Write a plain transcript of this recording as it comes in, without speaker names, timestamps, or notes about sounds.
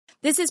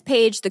This is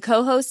Paige, the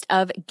co-host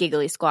of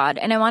Giggly Squad,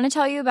 and I want to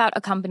tell you about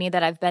a company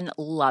that I've been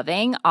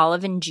loving,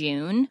 Olive &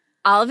 June.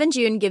 Olive &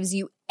 June gives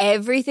you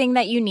everything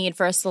that you need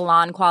for a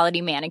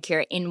salon-quality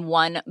manicure in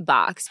one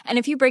box. And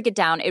if you break it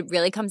down, it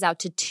really comes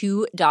out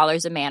to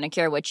 $2 a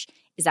manicure, which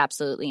is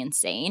absolutely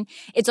insane.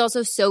 It's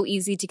also so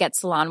easy to get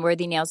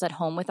salon-worthy nails at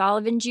home with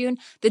Olive & June.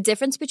 The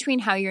difference between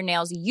how your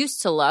nails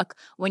used to look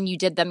when you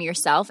did them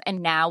yourself and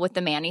now with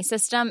the Mani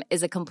system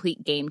is a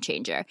complete game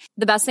changer.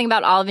 The best thing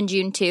about Olive &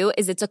 June, too,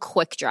 is it's a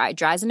quick dry.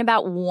 Dries in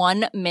about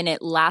 1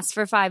 minute, lasts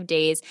for 5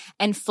 days,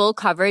 and full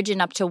coverage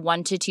in up to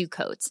 1 to 2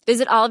 coats.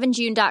 Visit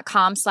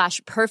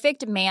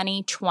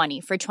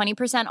oliveandjune.com/perfectmani20 for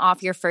 20%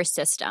 off your first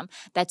system.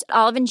 That's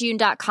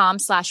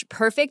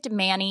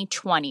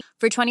oliveandjune.com/perfectmani20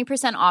 for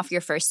 20% off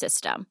your first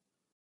system.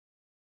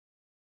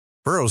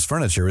 Burrow's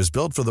furniture is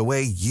built for the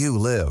way you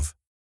live.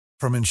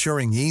 From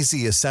ensuring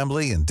easy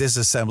assembly and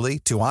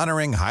disassembly to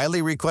honoring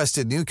highly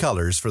requested new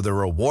colors for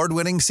their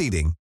award-winning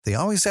seating, they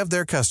always have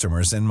their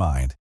customers in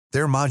mind.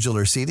 Their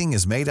modular seating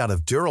is made out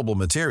of durable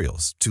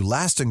materials to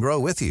last and grow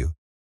with you.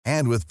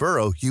 And with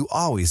Burrow, you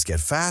always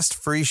get fast,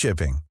 free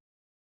shipping.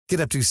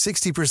 Get up to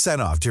 60%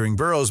 off during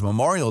Burrow's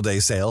Memorial Day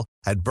sale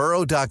at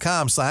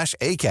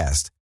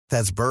burrow.com/ACAST.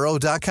 That's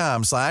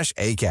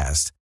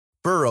burrow.com/ACAST.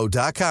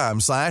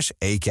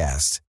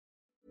 burrow.com/ACAST.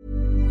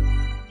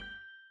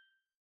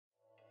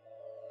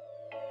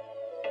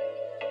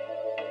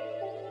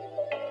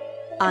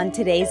 On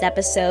today's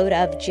episode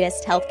of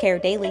Gist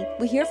Healthcare Daily,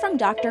 we hear from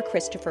Dr.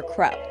 Christopher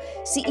Crow,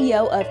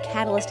 CEO of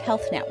Catalyst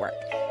Health Network,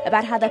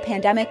 about how the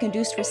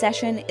pandemic-induced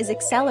recession is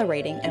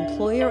accelerating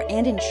employer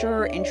and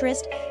insurer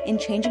interest in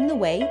changing the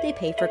way they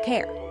pay for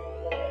care.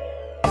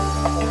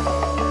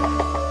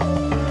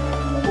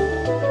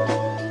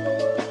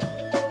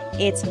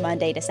 It's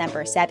Monday,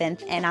 December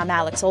 7th, and I'm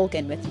Alex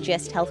Olgin with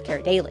Gist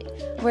Healthcare Daily,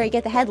 where you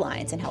get the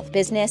headlines and health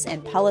business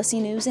and policy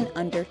news in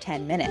under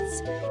 10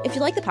 minutes. If you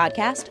like the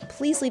podcast,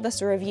 please leave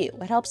us a review.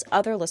 It helps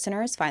other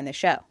listeners find the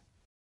show.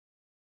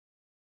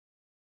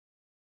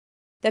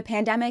 The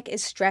pandemic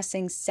is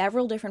stressing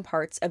several different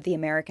parts of the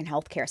American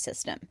healthcare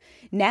system.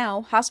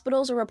 Now,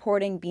 hospitals are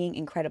reporting being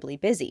incredibly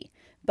busy,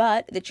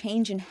 but the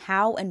change in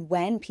how and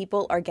when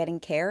people are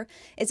getting care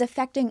is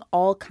affecting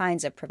all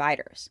kinds of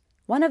providers.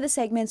 One of the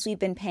segments we've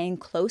been paying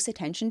close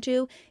attention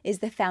to is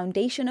the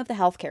foundation of the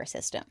healthcare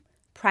system,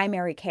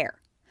 primary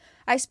care.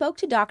 I spoke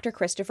to Dr.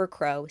 Christopher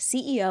Crow,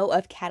 CEO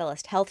of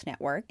Catalyst Health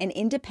Network, an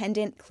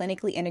independent,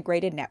 clinically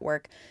integrated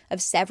network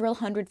of several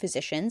hundred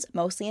physicians,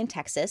 mostly in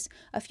Texas,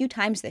 a few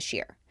times this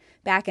year.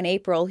 Back in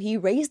April, he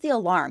raised the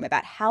alarm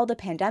about how the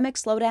pandemic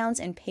slowdowns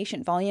and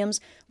patient volumes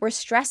were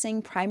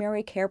stressing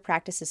primary care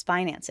practices'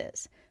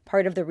 finances.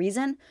 Part of the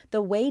reason?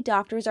 The way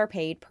doctors are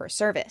paid per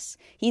service.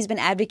 He's been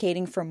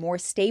advocating for more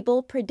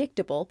stable,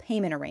 predictable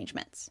payment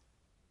arrangements.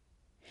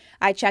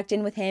 I checked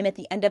in with him at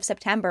the end of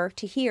September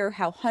to hear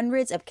how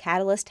hundreds of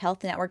Catalyst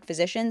Health Network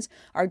physicians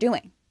are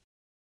doing.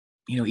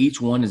 You know,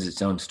 each one is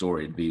its own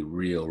story, to be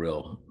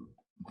real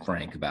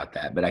frank about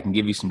that. But I can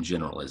give you some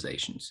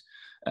generalizations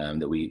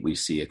that we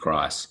see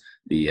across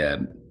the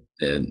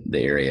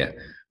area.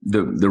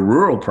 The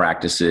rural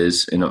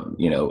practices,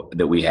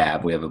 that we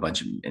have a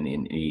bunch of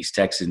in East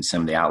Texas and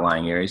some of the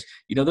outlying areas.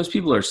 You know, those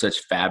people are such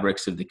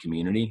fabrics of the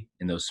community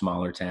in those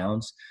smaller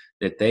towns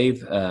that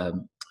they've,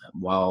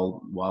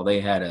 while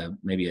they had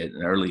maybe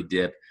an early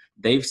dip,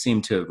 they've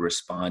seemed to have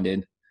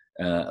responded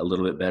a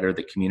little bit better.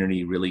 The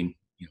community really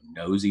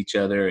knows each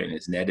other and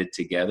is netted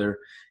together,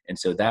 and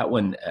so that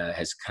one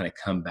has kind of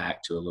come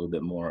back to a little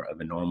bit more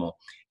of a normal.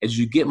 As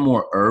you get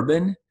more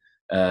urban,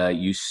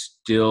 you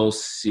still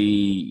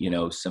see,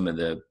 some of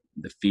the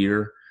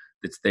fear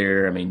that's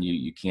there. I mean,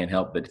 you can't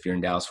help but, if you're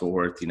in Dallas-Fort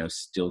Worth,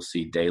 still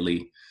see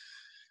daily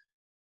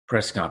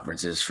press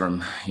conferences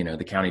from,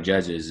 the county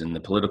judges and the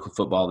political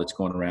football that's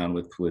going around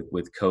with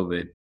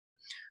COVID.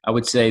 I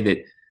would say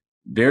that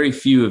very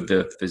few of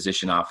the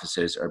physician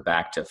offices are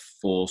back to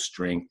full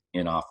strength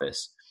in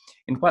office.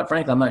 And quite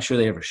frankly, I'm not sure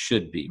they ever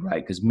should be,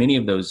 right? Because many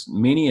of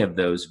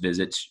those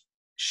visits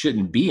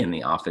shouldn't be in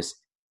the office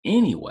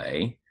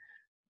anyway.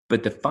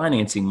 But the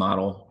financing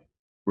model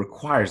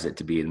requires it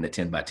to be in the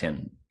 10 by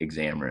 10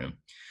 exam room.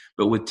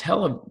 But with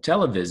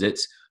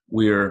televisits,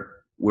 we're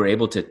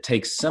able to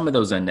take some of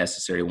those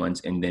unnecessary ones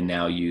and then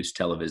now use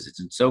televisits.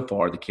 And so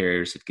far, the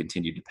carriers have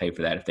continued to pay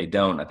for that. If they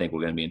don't, I think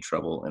we're going to be in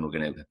trouble and we're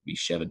going to be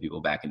shoving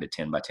people back into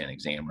 10 by 10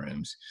 exam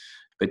rooms.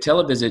 But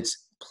televisits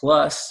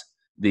plus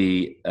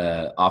the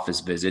office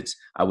visits,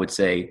 I would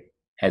say,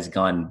 has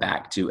gone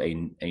back to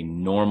a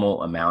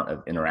normal amount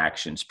of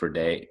interactions per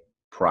day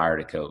prior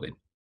to COVID.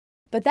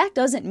 But that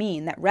doesn't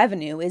mean that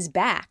revenue is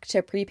back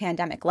to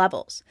pre-pandemic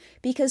levels,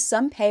 because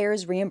some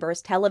payers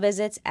reimburse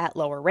televisits at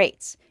lower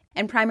rates.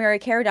 And primary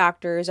care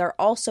doctors are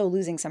also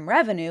losing some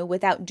revenue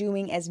without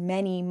doing as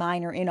many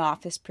minor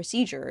in-office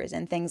procedures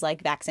and things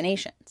like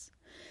vaccinations.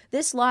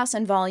 This loss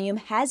in volume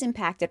has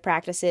impacted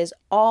practices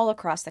all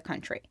across the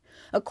country.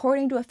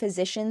 According to a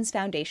Physicians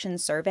Foundation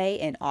survey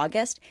in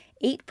August,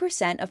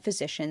 8% of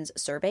physicians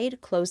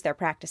surveyed closed their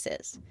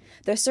practices.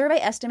 The survey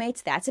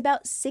estimates that's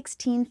about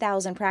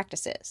 16,000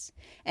 practices,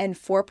 and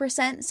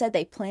 4% said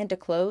they plan to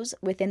close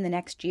within the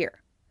next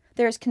year.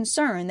 There's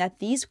concern that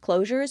these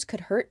closures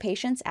could hurt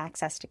patients'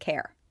 access to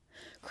care.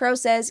 Crow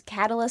says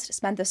Catalyst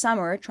spent the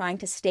summer trying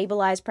to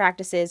stabilize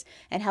practices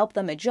and help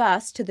them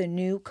adjust to the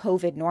new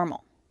COVID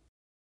normal.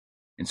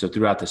 And so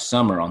throughout the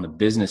summer on the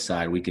business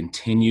side, we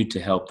continued to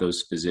help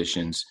those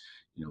physicians,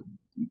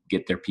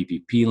 get their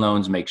PPP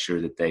loans, make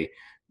sure that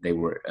they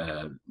were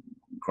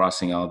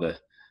crossing all the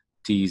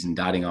T's and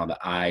dotting all the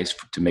I's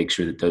to make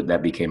sure that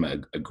that became a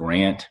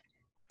grant.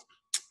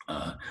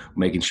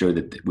 Making sure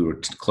that we were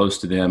close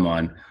to them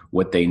on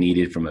what they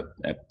needed from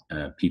a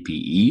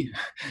PPE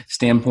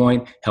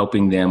standpoint,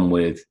 helping them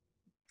with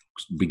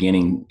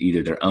beginning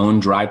either their own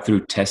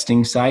drive-through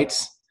testing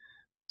sites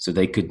so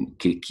they could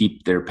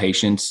keep their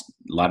patients.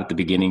 A lot at the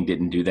beginning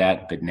didn't do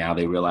that, but now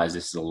they realize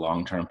this is a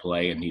long-term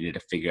play and needed to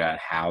figure out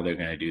how they're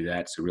going to do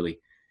that. So really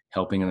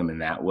helping them in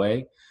that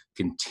way,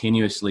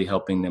 continuously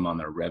helping them on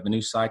their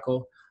revenue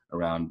cycle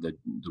around the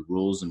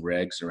rules and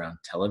regs around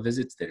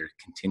televisits that are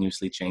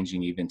continuously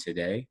changing even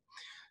today.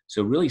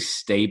 So really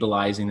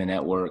stabilizing the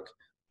network,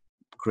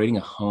 creating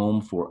a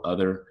home for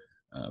other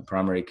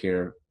primary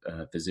care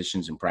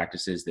physicians and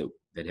practices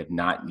that have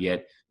not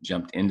yet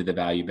jumped into the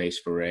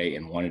value-based foray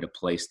and wanted a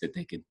place that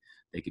they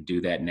could do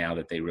that now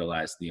that they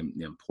realize the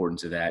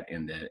importance of that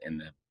and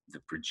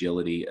the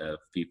fragility of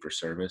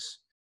fee-for-service.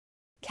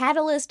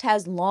 Catalyst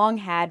has long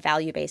had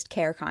value-based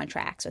care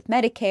contracts with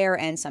Medicare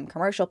and some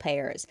commercial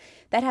payers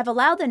that have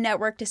allowed the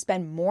network to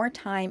spend more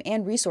time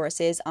and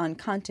resources on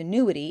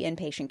continuity in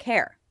patient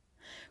care.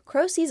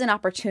 Crow sees an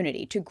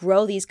opportunity to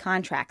grow these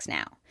contracts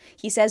now.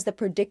 He says the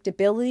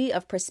predictability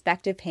of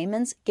prospective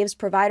payments gives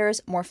providers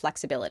more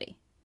flexibility.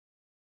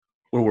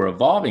 Where we're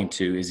evolving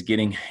to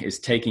is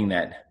taking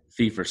that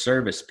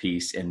fee-for-service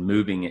piece and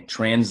moving it,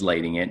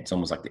 translating it. It's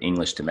almost like the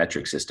English to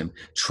metric system,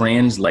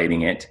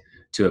 translating it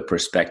to a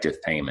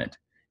prospective payment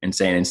and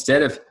saying,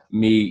 instead of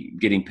me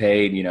getting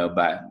paid,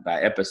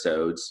 by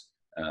episodes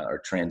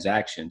or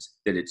transactions,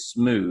 that it's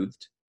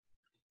smoothed,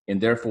 and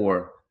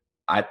therefore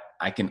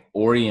I can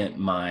orient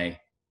my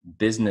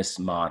business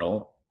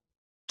model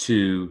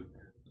to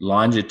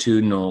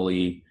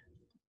longitudinally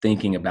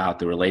thinking about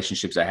the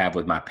relationships I have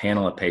with my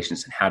panel of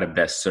patients and how to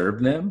best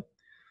serve them,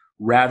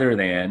 rather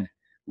than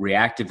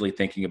reactively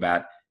thinking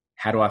about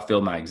how do I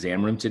fill my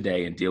exam room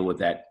today and deal with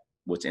that,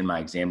 what's in my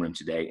exam room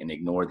today, and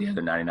ignore the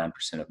other 99%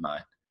 of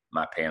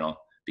my panel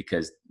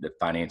because the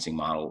financing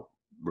model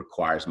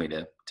requires me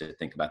to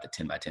think about the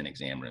 10 by 10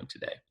 exam room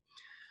today.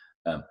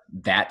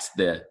 That's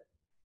the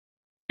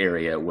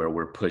area where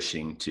we're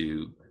pushing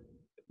to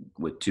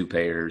with 2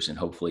 payers and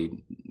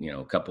hopefully,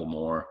 a couple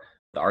more.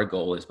 Our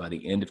goal is by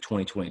the end of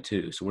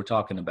 2022. So we're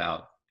talking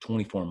about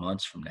 24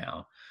 months from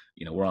now,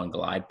 we're on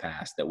glide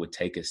path that would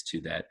take us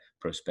to that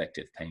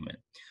prospective payment.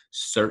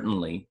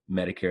 Certainly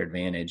Medicare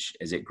Advantage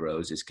as it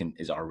grows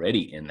is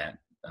already in that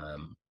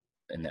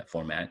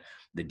format.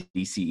 The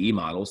DCE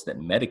models that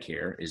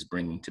Medicare is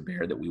bringing to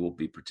bear that we will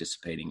be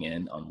participating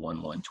in on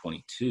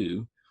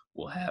 1/1/22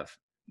 will have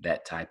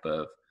that type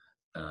of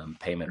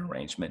payment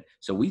arrangement.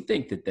 So we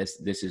think that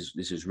this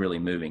is really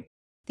moving.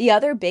 The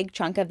other big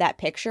chunk of that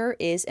picture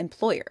is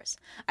employers.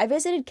 I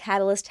visited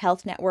Catalyst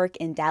Health Network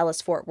in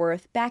Dallas-Fort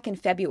Worth back in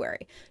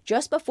February,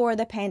 just before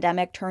the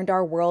pandemic turned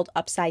our world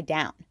upside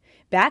down.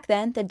 Back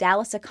then, the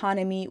Dallas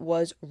economy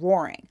was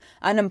roaring.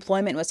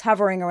 Unemployment was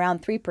hovering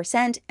around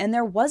 3%, and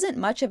there wasn't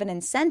much of an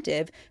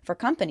incentive for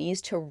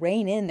companies to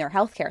rein in their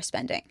healthcare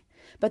spending.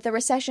 But the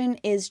recession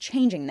is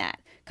changing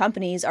that.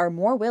 Companies are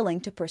more willing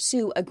to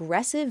pursue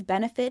aggressive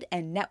benefit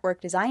and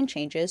network design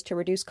changes to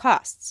reduce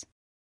costs.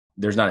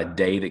 There's not a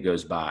day that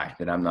goes by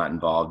that I'm not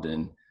involved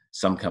in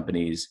some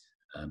companies'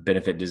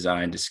 benefit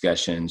design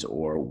discussions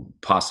or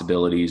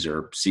possibilities,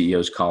 or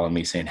CEOs calling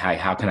me saying, "Hey,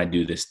 how can I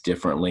do this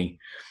differently?"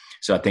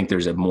 So I think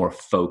there's a more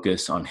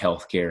focus on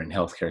healthcare and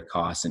healthcare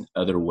costs and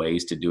other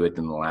ways to do it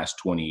than the last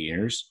 20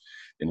 years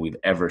than we've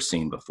ever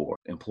seen before.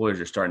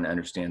 Employers are starting to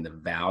understand the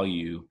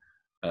value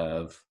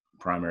of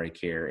primary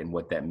care and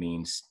what that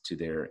means to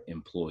their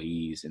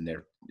employees and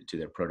to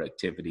their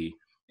productivity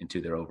and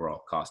to their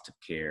overall cost of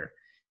care.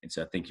 And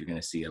so I think you're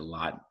going to see a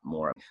lot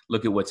more.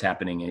 Look at what's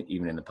happening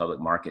even in the public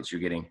markets. You're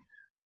getting,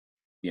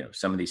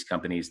 some of these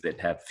companies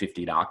that have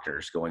 50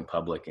 doctors going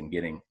public and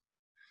getting,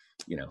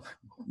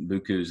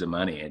 bukus of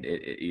money. And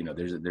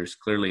there's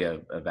clearly a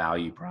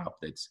value prop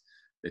that's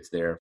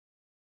there.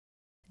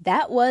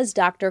 That was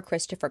Dr.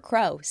 Christopher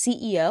Crow,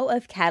 CEO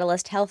of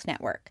Catalyst Health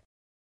Network.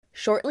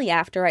 Shortly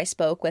after I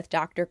spoke with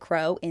Dr.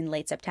 Crow in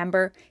late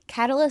September,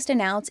 Catalyst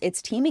announced it's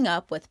teaming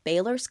up with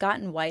Baylor Scott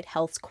 & White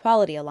Health's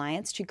Quality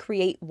Alliance to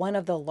create one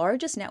of the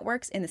largest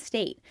networks in the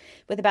state,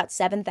 with about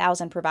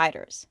 7,000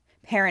 providers.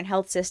 Parent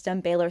health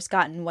system Baylor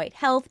Scott & White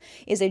Health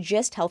is a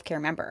GIST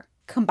healthcare member.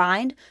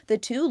 Combined, the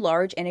 2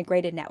 large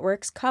integrated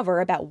networks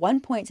cover about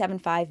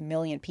 1.75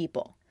 million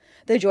people.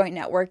 The joint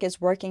network is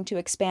working to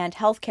expand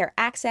healthcare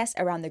access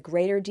around the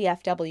greater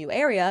DFW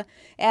area,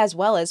 as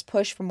well as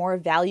push for more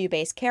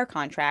value-based care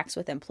contracts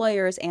with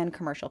employers and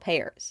commercial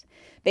payers.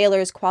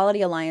 Baylor's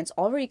Quality Alliance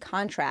already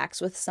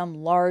contracts with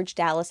some large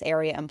Dallas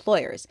area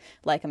employers,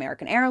 like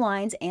American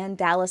Airlines and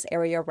Dallas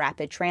Area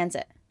Rapid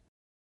Transit.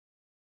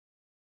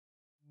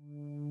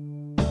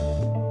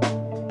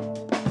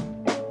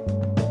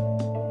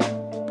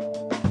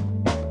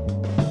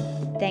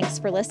 Thanks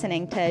for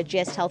listening to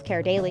GIST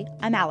Healthcare Daily.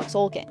 I'm Alex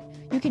Olkin.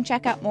 You can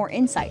check out more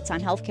insights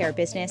on healthcare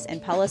business and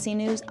policy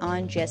news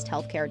on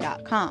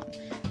gisthealthcare.com.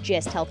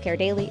 GIST Healthcare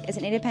Daily is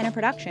an independent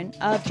production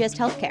of GIST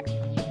Healthcare.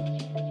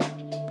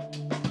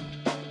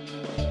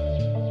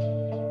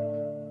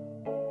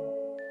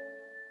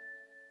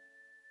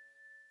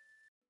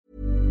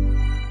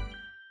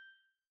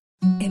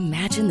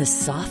 Imagine the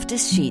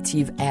softest sheets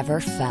you've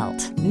ever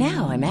felt.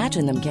 Now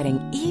imagine them getting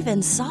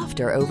even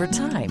softer over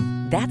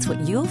time. That's what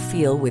you'll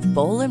feel with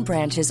Boll &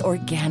 Branch's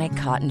organic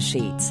cotton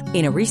sheets.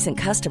 In a recent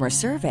customer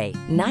survey,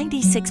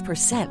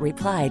 96%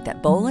 replied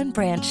that Boll &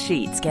 Branch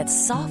sheets get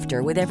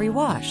softer with every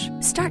wash.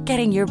 Start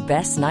getting your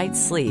best night's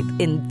sleep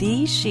in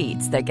these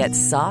sheets that get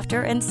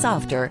softer and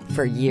softer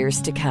for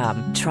years to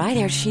come. Try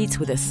their sheets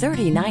with a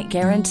 30-night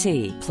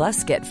guarantee.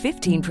 Plus, get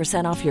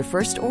 15% off your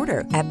first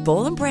order at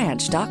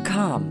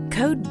bollandbranch.com.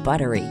 Code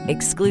BUTTERY.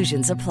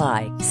 Exclusions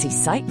apply. See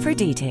site for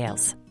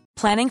details.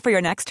 Planning for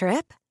your next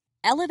trip?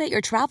 Elevate your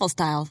travel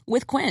style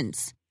with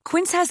Quince.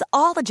 Quince has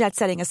all the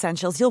jet-setting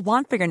essentials you'll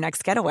want for your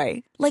next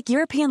getaway, like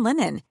European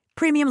linen,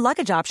 premium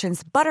luggage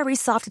options, buttery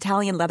soft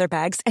Italian leather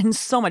bags, and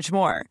so much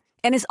more.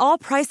 And is all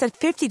priced at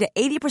 50 to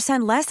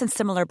 80% less than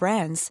similar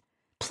brands.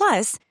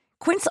 Plus,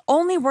 Quince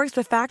only works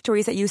with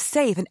factories that use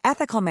safe and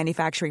ethical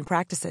manufacturing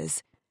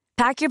practices.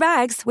 Pack your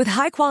bags with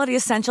high-quality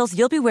essentials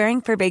you'll be wearing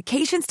for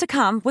vacations to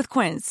come with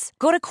Quince.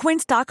 Go to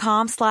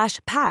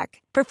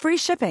quince.com/pack for free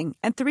shipping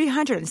and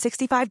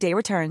 365-day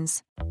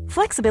returns.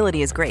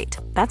 Flexibility is great.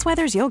 That's why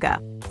there's yoga.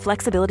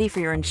 Flexibility for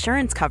your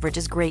insurance coverage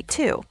is great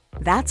too.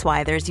 That's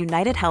why there's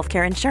United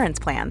Healthcare Insurance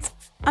Plans.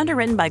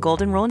 Underwritten by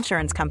Golden Rule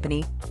Insurance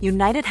Company,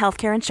 United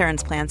Healthcare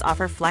Insurance Plans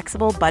offer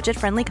flexible,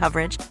 budget-friendly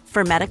coverage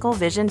for medical,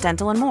 vision,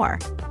 dental, and more.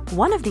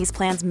 One of these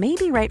plans may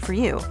be right for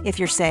you if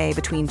you're, say,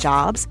 between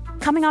jobs,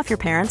 coming off your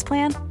parents'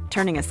 plan,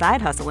 turning a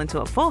side hustle into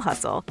a full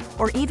hustle,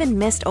 or even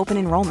missed open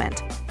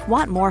enrollment.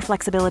 Want more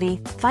flexibility?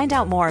 Find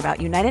out more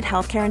about United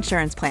Healthcare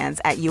Insurance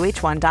Plans at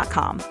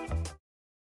uh1.com.